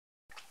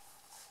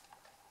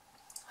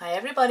Hi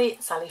everybody,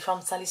 it's Sally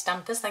from Sally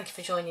Stampers. Thank you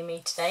for joining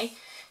me today.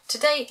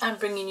 Today I'm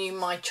bringing you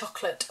my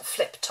chocolate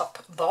flip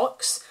top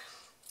box.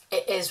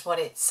 It is what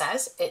it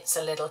says. It's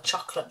a little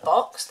chocolate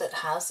box that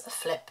has a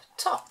flip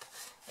top.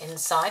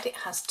 Inside it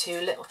has two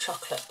little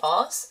chocolate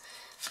bars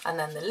and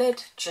then the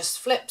lid just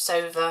flips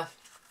over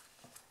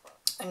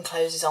and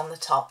closes on the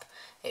top.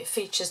 It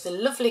features the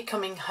lovely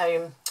Coming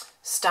Home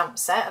stamp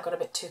set. I got a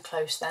bit too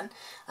close then.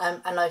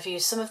 And I've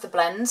used some of the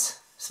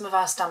blends, some of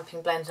our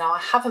stamping blends. Now I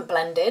haven't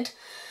blended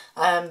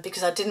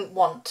because I didn't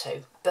want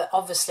to, but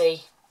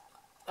obviously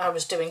I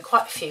was doing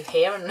quite a few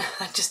here and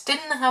I just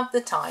didn't have the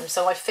time,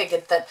 so I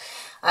figured that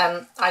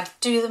I'd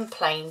do them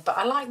plain. But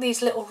I like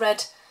these little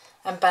red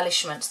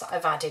embellishments that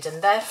I've added,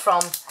 and they're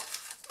from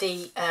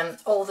the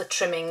All the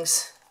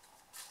Trimmings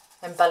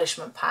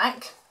embellishment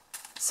pack,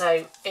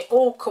 so it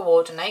all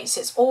coordinates.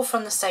 It's all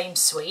from the same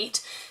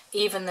suite,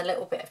 even the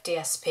little bit of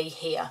DSP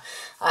here,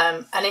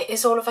 and it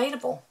is all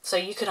available, so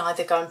you could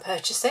either go and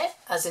purchase it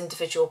as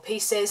individual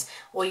pieces,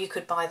 or you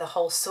could buy the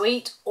whole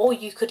suite, or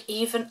you could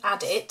even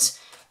add it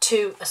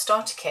to a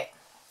starter kit,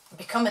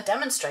 become a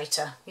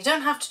demonstrator. You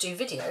don't have to do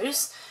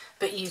videos,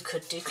 but you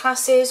could do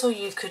classes, or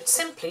you could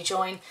simply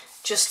join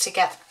just to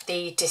get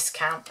the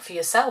discount for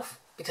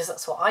yourself, because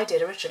that's what I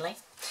did originally.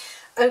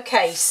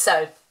 Okay,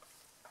 so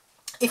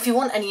if you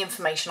want any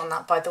information on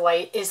that, by the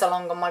way, it is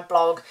along on my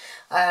blog.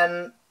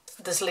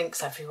 There's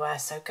links everywhere,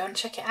 so go and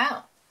check it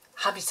out.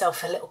 Have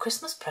yourself a little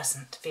Christmas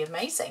present. It'd be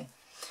amazing.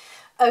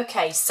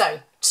 Okay, so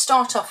to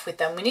start off with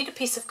then, we need a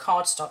piece of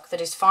cardstock that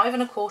is 5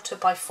 1/4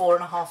 by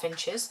 4.5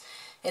 inches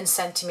in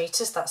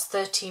centimetres. That's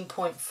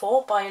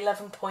 13.4 by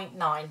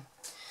 11.9.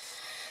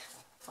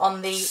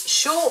 On the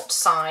short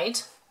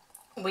side,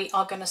 we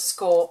are going to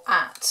score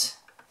at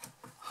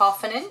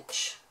 1/2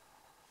 inch,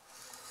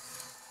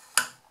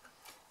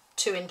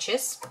 2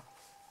 inches,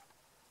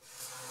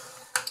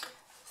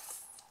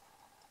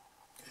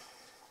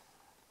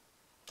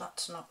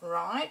 that's not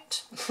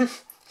right,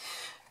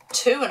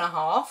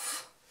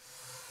 2.5,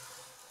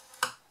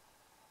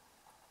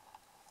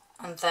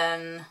 and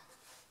then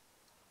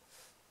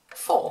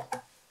 4.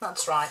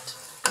 That's right.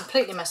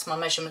 Completely messed my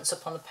measurements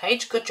up on the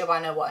page. Good job, I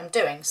know what I'm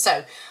doing.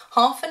 So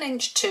 1/2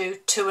 inch,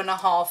 2,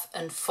 2.5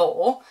 and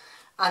 4,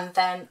 and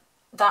then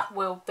that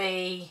will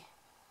be,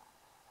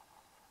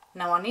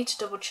 now I need to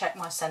double check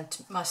my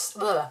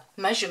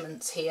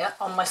measurements here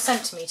on my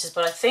centimetres,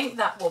 but I think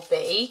that will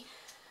be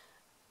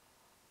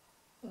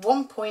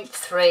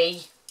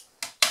 1.3,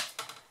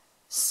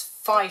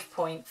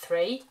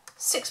 5.3,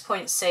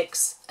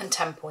 6.6 and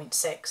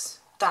 10.6.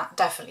 That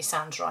definitely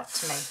sounds right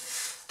to me.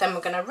 Then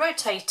we're going to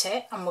rotate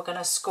it and we're going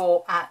to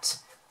score at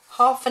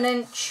 1/2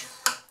 inch,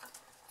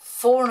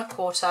 4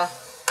 1/4,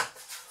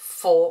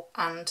 4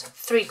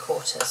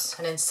 3/4,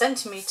 and in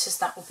centimetres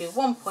that will be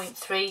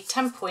 1.3,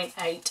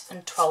 10.8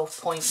 and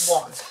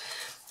 12.1.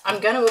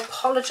 I'm going to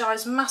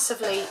apologise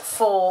massively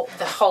for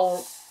the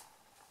whole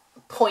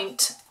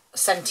point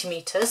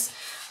centimetres.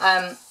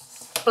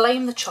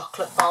 Blame the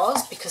chocolate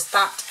bars, because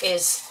that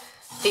is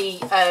the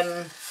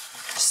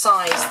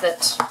size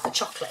that the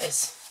chocolate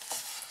is,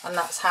 and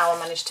that's how I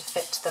managed to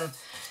fit them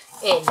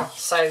in.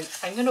 So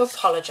I'm going to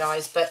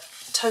apologise, but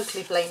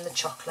totally blame the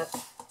chocolate.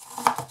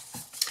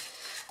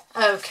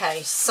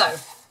 Okay, so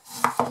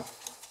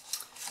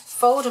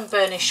fold and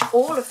burnish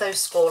all of those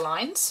score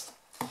lines,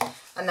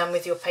 and then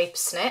with your paper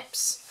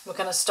snips we're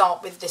going to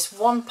start with this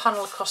one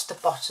panel across the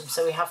bottom.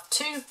 So we have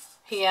 2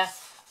 here,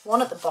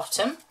 1 at the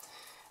bottom.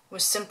 We're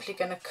simply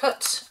going to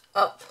cut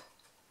up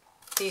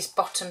these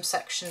bottom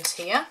sections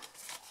here,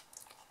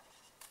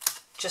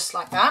 just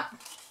like that.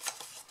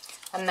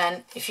 And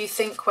then if you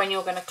think when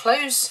you're going to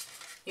close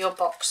your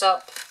box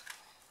up,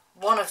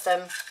 one of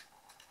them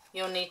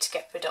you'll need to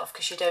get rid of,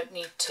 because you don't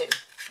need 2.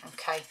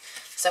 Okay,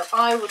 so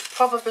I would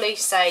probably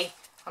say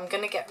I'm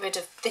going to get rid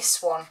of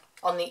this one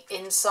on the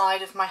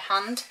inside of my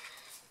hand.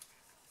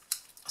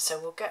 So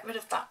we'll get rid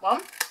of that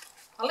one.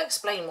 I'll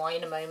explain why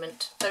in a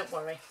moment, don't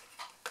worry.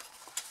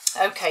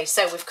 Okay,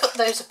 so we've cut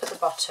those up at the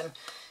bottom.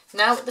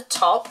 Now at the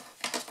top,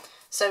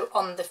 so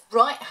on the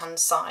right hand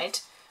side,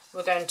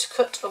 we're going to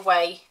cut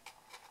away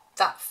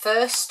that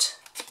first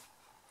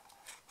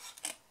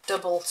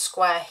double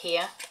square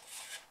here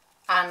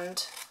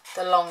and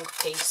the long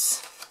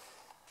piece.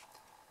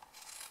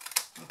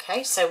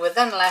 Okay, so we're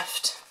then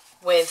left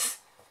with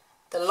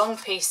the long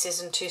pieces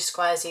and 2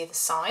 squares either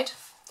side.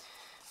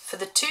 For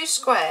the 2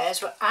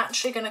 squares, we're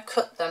actually going to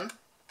cut them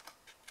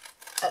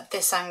at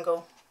this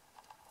angle.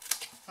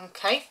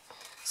 Okay,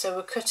 so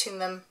we're cutting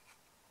them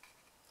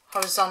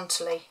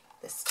horizontally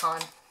this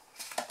time.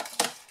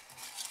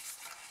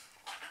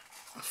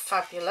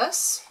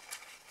 Fabulous.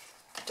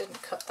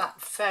 Didn't cut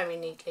that very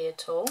neatly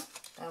at all.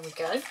 There we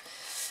go.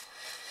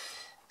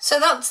 So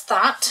that's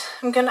that.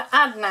 I'm going to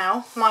add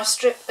now my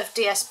strip of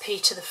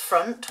DSP to the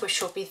front,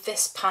 which will be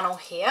this panel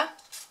here.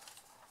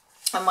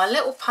 And my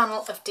little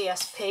panel of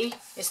DSP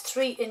is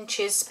 3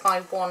 inches by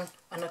 1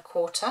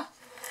 1/4,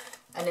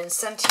 and in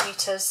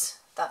centimetres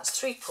that's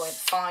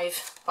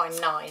 3.5 by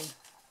 9.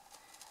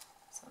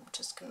 So I'm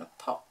just going to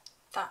pop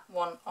that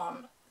one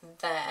on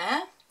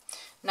there.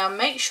 Now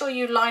make sure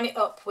you line it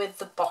up with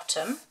the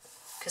bottom,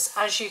 because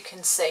as you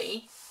can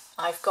see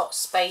I've got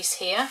space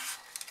here,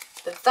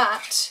 but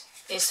that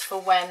is for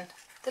when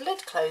the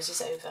lid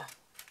closes over.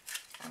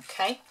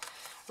 Okay,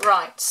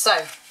 right,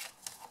 so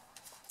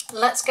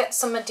let's get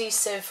some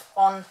adhesive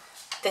on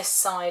this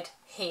side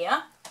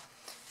here.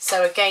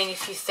 So again,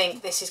 if you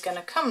think this is going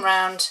to come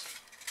round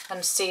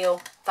and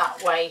seal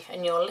that way,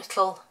 and your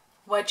little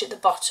wedge at the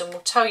bottom will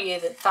tell you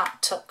that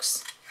that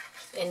tucks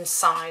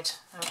inside.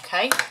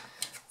 Okay,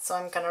 so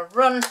I'm going to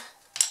run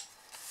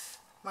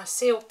my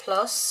Seal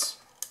Plus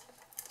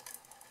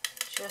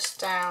just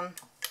down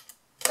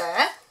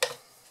there,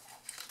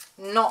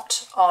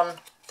 not on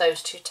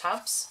those two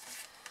tabs,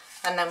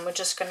 and then we're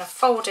just going to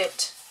fold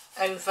it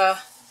over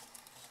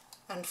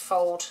and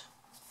fold,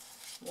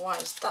 why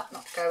is that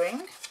not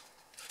going,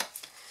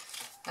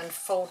 and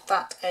fold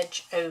that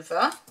edge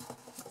over.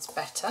 That's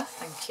better,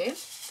 thank you.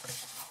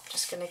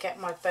 Just going to get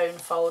my bone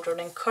folder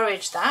and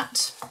encourage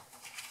that.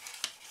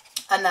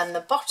 And then the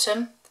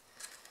bottom,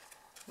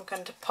 we're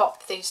going to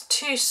pop these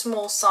two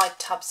small side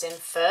tabs in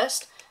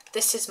first.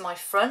 This is my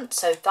front,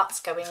 so that's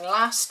going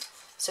last.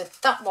 So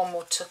that one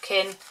will tuck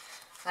in,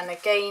 and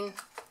again,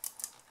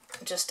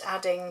 just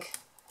adding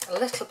a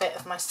little bit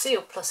of my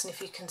Seal Plus, and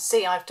if you can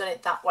see I've done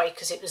it that way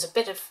because it was a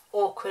bit of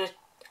awkward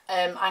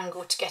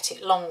angle to get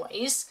it long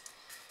ways,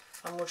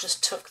 and we'll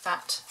just tuck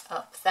that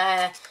up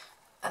there.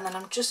 And then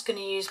I'm just going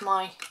to use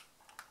my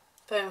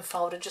bone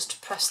folder just to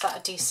press that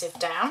adhesive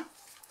down,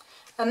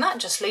 and that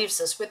just leaves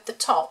us with the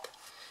top.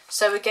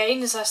 So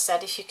again, as I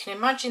said, if you can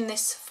imagine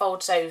this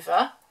folds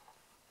over,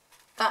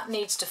 that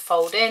needs to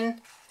fold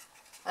in,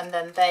 and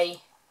then they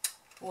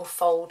will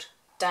fold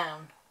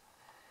down.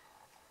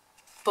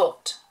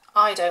 But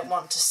I don't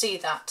want to see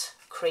that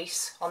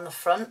crease on the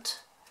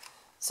front,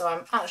 so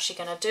I'm actually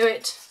going to do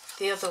it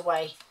the other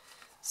way.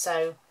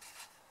 So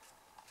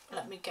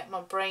let me get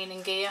my brain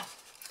in gear.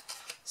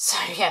 So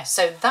yeah,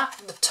 so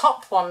that the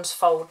top ones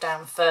fold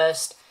down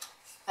first,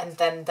 and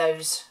then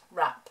those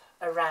wrap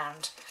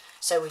around.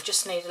 So we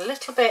just need a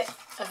little bit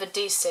of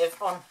adhesive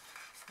on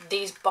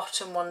these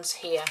bottom ones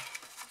here.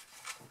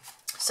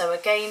 So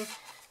again,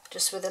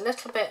 just with a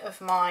little bit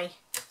of my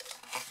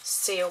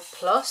Seal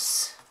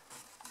Plus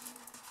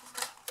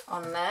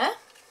on there,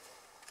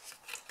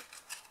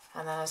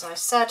 and then as I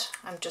said,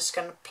 I'm just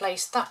going to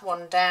place that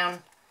one down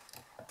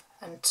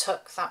and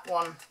tuck that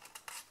one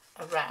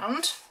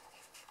around.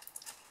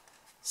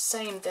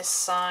 Same this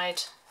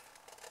side,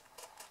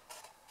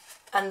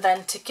 and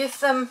then to give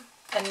them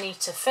a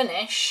neater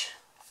finish,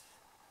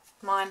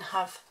 mine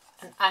have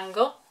an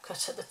angle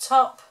cut at the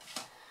top,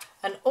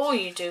 and all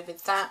you do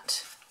with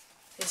that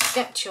is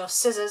get your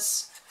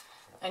scissors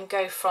and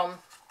go from,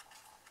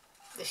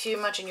 if you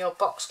imagine your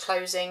box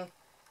closing,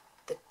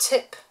 the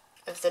tip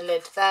of the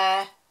lid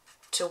there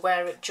to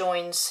where it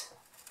joins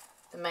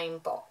the main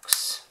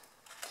box.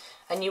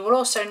 And you will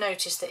also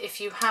notice that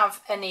if you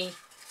have any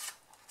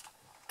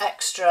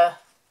extra,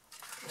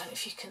 I don't know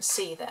if you can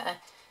see there,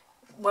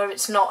 where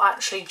it's not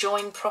actually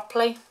joined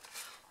properly,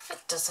 it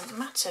doesn't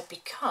matter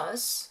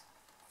because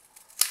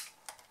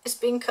it's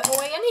been cut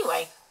away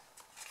anyway.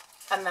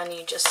 And then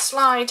you just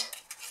slide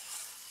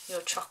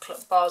your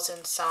chocolate bars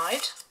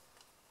inside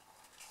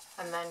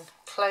and then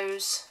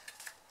close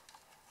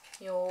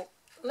your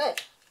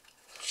lid.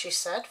 She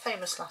said,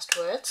 famous last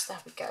words, there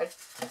we go.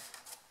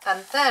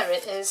 And there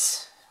it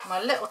is,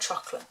 my little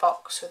chocolate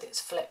box with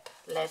its flip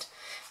lid.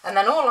 And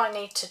then all I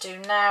need to do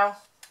now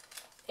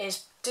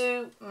is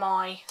do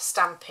my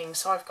stamping.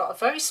 So I've got a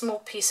very small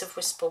piece of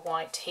Whisper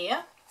White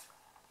here,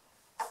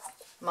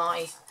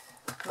 my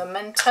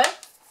Memento.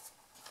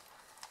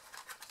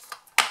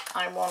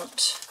 I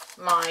want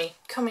my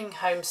Coming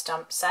Home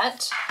stamp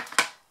set.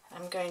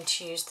 I'm going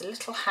to use the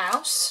little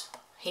house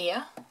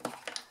here.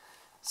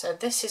 So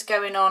this is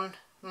going on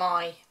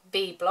my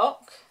B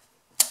block.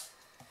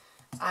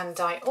 And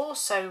I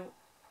also,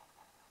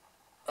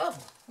 oh,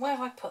 where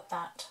have I put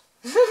that?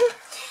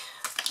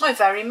 My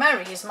Very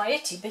Merry is my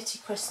Itty Bitty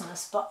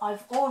Christmas, but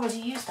I've already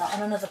used that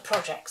on another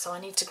project, so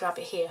I need to grab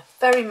it here.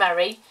 Very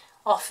Merry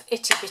off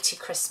Itty Bitty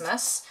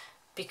Christmas,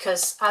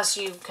 because as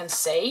you can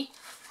see,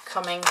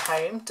 Coming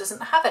Home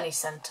doesn't have any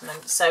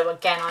sentiment. So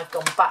again, I've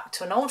gone back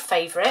to an old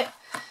favourite.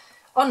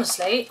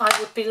 Honestly, I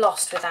would be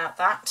lost without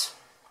that.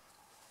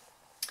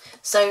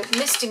 So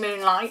Misty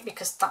Moonlight,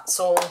 because that's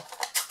all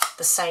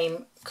the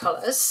same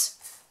colours.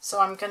 So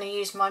I'm going to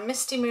use my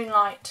Misty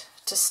Moonlight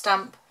to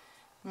stamp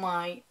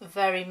my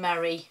Very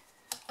Merry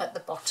at the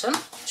bottom,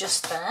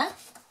 just there.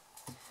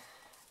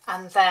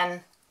 And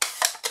then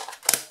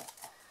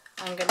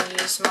I'm going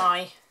to use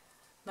my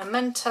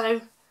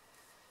Memento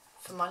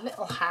for my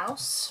little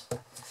house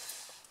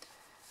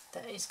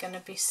that is going to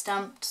be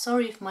stamped.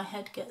 Sorry if my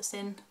head gets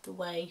in the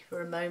way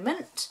for a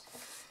moment.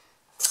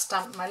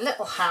 Stamp my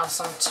little house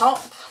on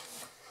top.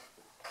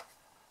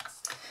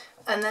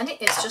 And then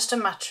it is just a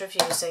matter of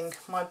using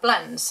my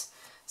blends.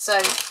 So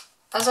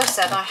as I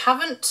said, I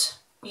haven't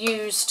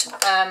used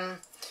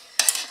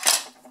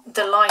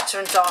the lighter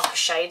and darker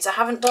shades. I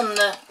haven't done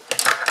the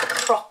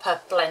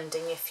proper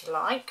blending, if you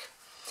like.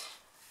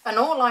 And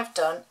all I've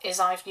done is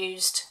I've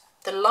used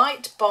the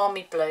light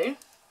balmy blue,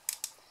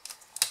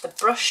 the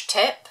brush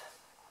tip,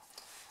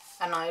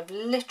 and I've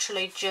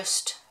literally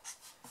just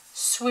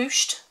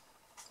swooshed,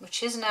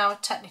 which is now a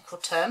technical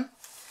term,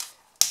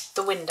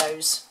 the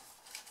windows.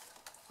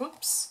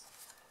 Whoops.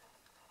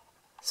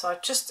 So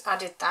I've just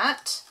added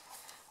that.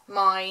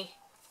 My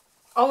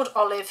old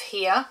olive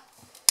here.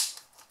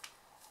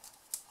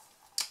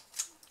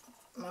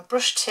 My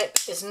brush tip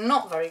is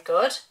not very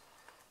good.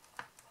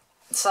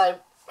 So,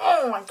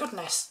 oh my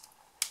goodness.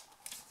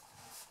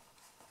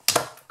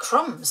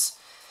 Crumbs.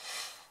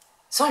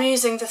 So I'm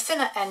using the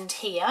thinner end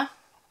here,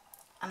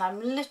 and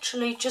I'm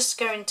literally just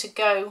going to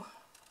go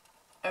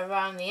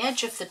around the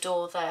edge of the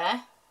door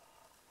there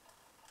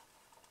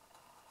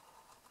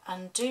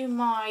and do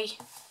my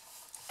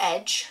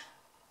edge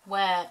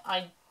where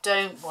I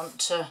don't want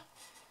to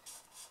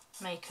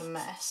make a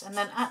mess, and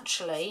then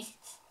actually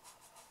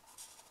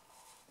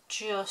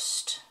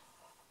just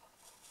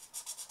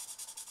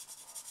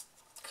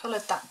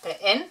coloured that bit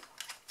in.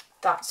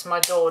 That's my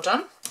door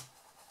done.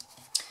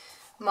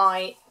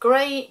 My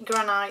grey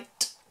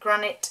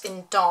granite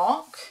in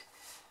dark,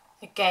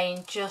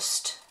 again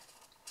just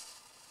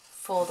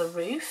for the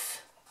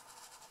roof,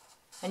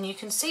 and you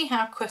can see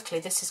how quickly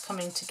this is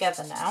coming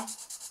together now,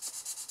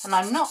 and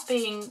I'm not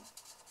being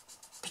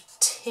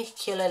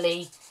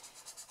particularly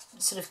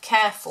sort of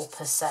careful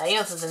per se,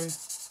 other than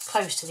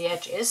close to the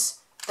edges.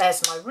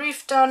 There's my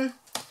roof done,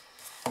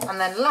 and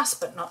then last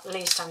but not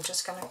least I'm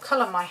just going to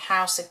colour my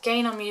house.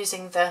 Again I'm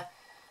using the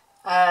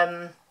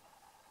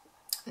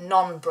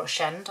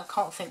non-brush end, I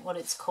can't think what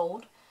it's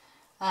called,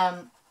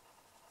 but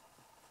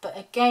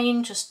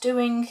again just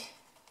doing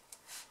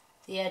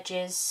the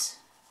edges,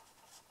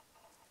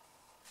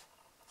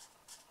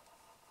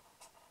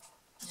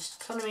 just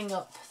colouring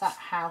up that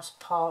house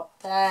part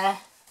there.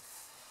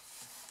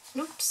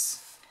 Oops.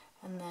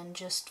 And then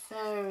just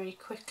very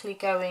quickly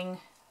going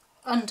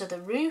under the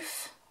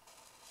roof.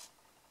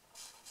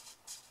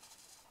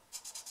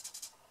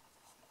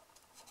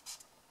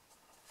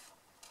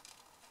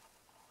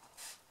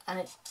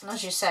 And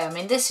as you say, I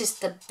mean, this is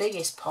the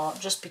biggest part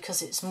just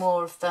because it's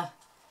more of the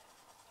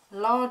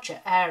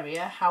larger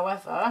area.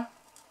 However,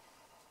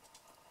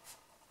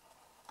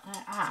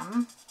 I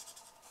am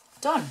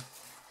done.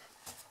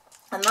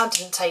 And that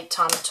didn't take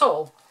time at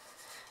all.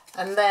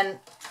 And then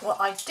what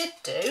I did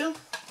do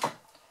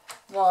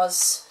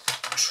was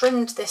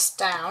trimmed this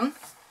down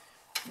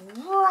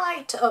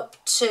right up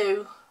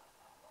to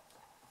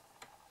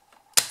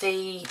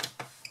the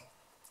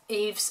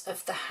eaves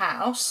of the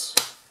house.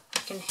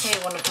 You can hear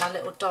one of my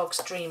little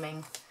dogs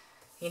dreaming.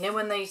 You know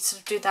when they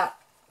sort of do that,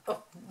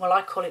 well,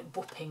 I call it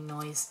whooping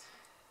noise.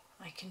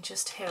 I can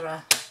just hear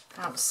her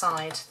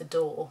outside the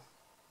door.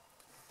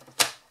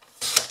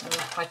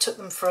 I took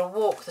them for a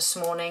walk this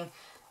morning,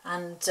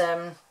 and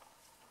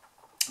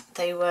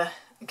they were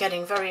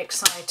getting very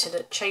excited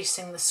at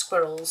chasing the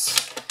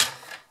squirrels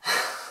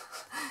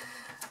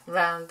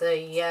around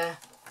the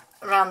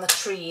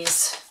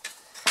trees,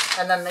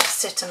 and then they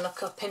sit and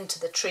look up into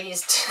the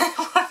trees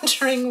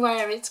wondering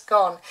where it's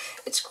gone.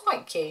 It's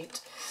quite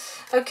cute.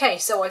 Okay,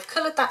 so I've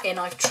coloured that in,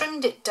 I've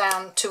trimmed it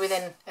down to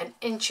within an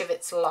inch of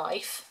its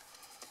life,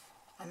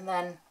 and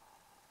then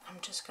I'm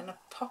just going to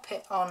pop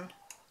it on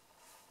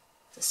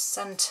the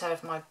centre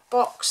of my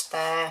box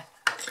there.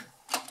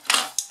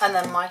 And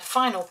then my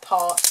final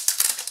part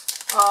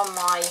are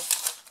my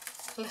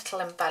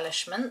little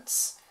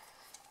embellishments.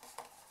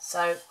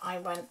 So I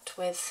went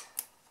with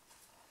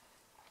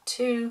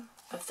 2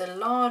 of the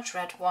large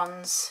red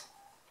ones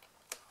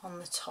on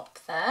the top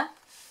there,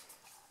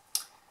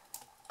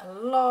 a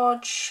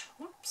large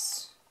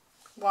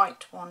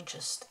white one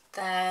just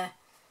there,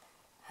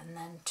 and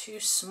then 2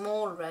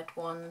 small red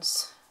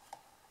ones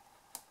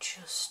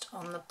just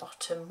on the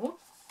bottom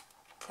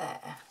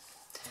there.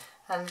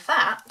 And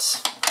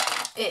that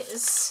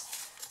is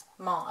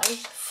my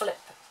flip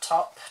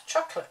top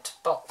chocolate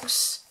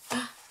box.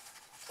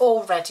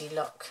 Already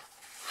look.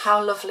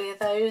 How lovely are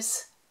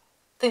those?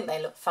 I think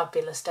they look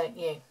fabulous, don't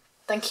you?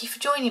 Thank you for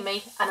joining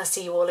me, and I'll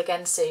see you all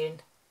again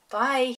soon. Bye.